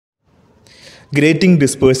Grating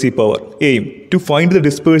dispersive power. Aim to find the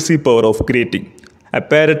dispersive power of grating.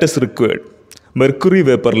 Apparatus required. Mercury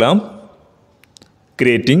vapor lamp,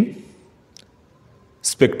 grating,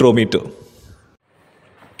 spectrometer.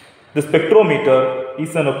 The spectrometer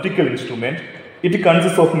is an optical instrument. It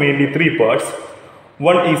consists of mainly three parts.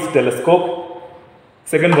 One is telescope,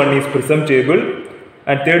 second one is prism table,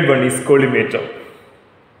 and third one is collimator.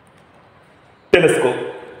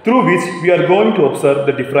 Telescope, through which we are going to observe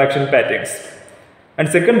the diffraction patterns. And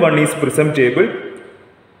second one is prism table.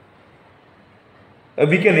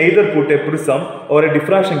 We can either put a prism or a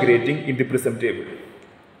diffraction grating in the prism table.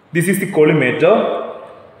 This is the collimator.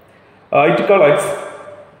 It collects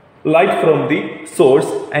light from the source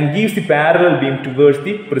and gives the parallel beam towards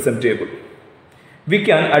the prism table. We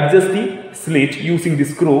can adjust the slit using the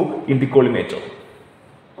screw in the collimator.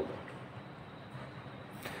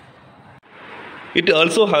 It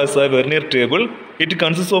also has a vernier table. It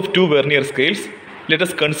consists of two vernier scales. Let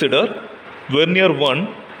us consider vernier 1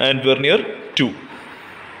 and vernier 2.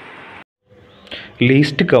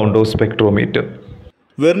 Least count of spectrometer.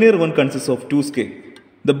 Vernier 1 consists of two scales.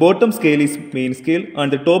 The bottom scale is main scale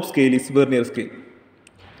and the top scale is vernier scale.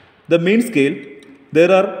 The main scale,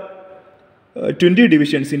 there are 20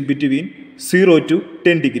 divisions in between 0 to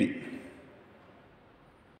 10 degree.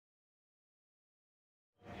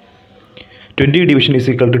 20 division is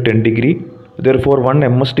equal to 10 degree. Therefore, 1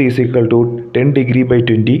 MST is equal to 10 degree by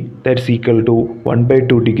 20. That's equal to 1 by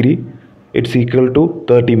 2 degree. It's equal to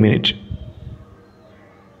 30 minutes.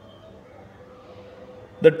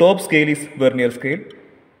 The top scale is vernier scale.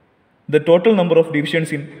 The total number of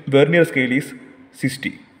divisions in vernier scale is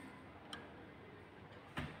 60.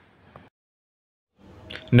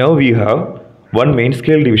 Now we have one main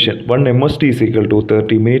scale division. 1 MST is equal to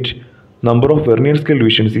 30 minutes. Number of vernier scale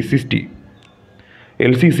divisions is 60.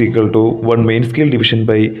 LC is equal to 1 main scale division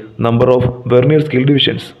by number of vernier scale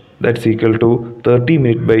divisions. That's equal to 30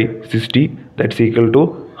 minutes by 60. That's equal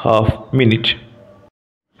to half minute.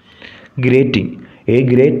 Grating. A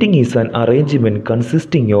grating is an arrangement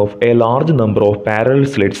consisting of a large number of parallel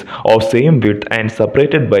slits of same width and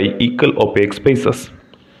separated by equal opaque spaces.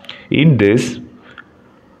 In this,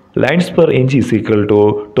 lines per inch is equal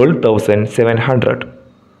to 12,700.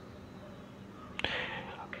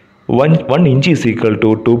 1 inch is equal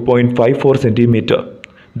to 2.54 centimeter.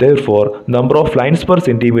 Therefore, number of lines per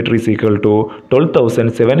centimeter is equal to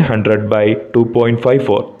 12,700 by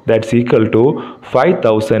 2.54. That's equal to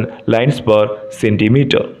 5,000 lines per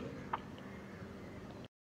centimeter.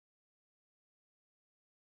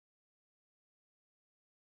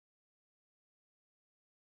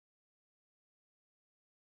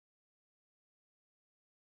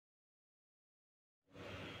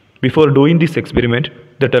 Before doing this experiment,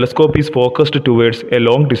 the telescope is focused towards a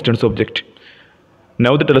long distance object.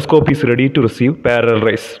 Now the telescope is ready to receive parallel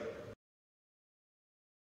rays.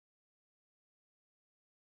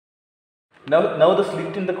 Now the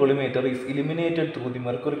slit in the collimator is illuminated through the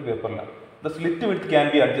mercury vapor lamp. The slit width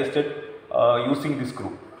can be adjusted using the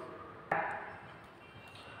screw.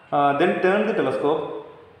 Then turn the telescope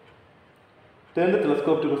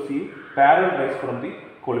to receive parallel rays from the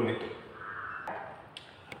collimator.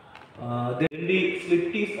 Then the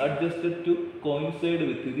slit is adjusted to coincide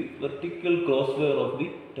with the vertical crosswire of the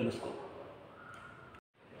telescope.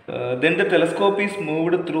 Then the telescope is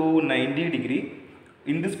moved through 90 degree.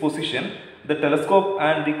 In this position, the telescope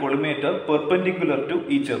and the collimator perpendicular to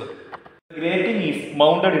each other. The grating is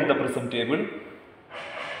mounted in the prism table.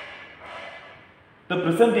 The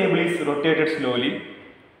prism table is rotated slowly.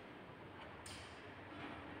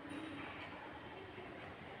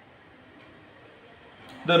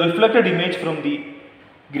 The reflected image from the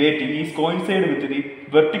grating is coincide with the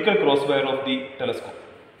vertical crosswire of the telescope.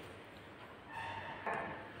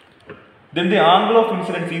 Then the angle of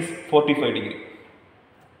incidence is 45 degree.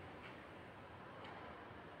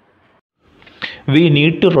 We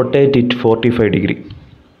need to rotate it 45 degree.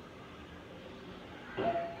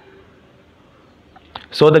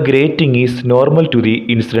 So the grating is normal to the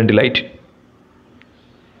incident light.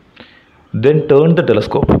 Then turn the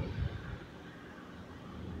telescope.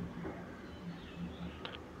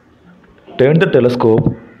 Turn the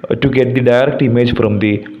telescope to get the direct image from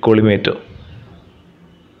the collimator.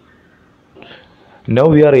 Now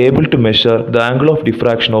we are able to measure the angle of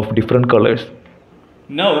diffraction of different colors.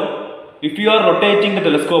 Now, if you are rotating the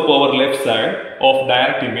telescope over left side of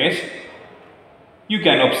direct image, you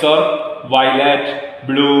can observe violet,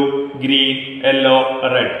 blue, green, yellow,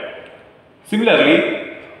 red.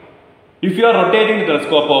 Similarly, if you are rotating the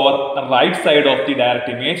telescope over the right side of the direct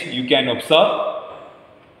image, you can observe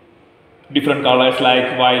different colors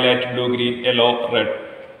like violet, blue, green, yellow, red.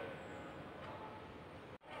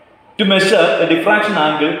 To measure the diffraction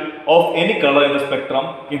angle of any color in the spectrum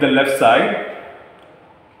in the left side,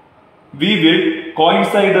 we will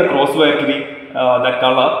coincide the crosswire to that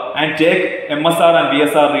color and take MSR and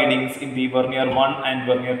VSR readings in the vernier 1 and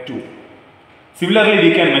vernier 2. Similarly,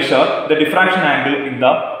 we can measure the diffraction angle in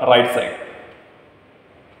the right side.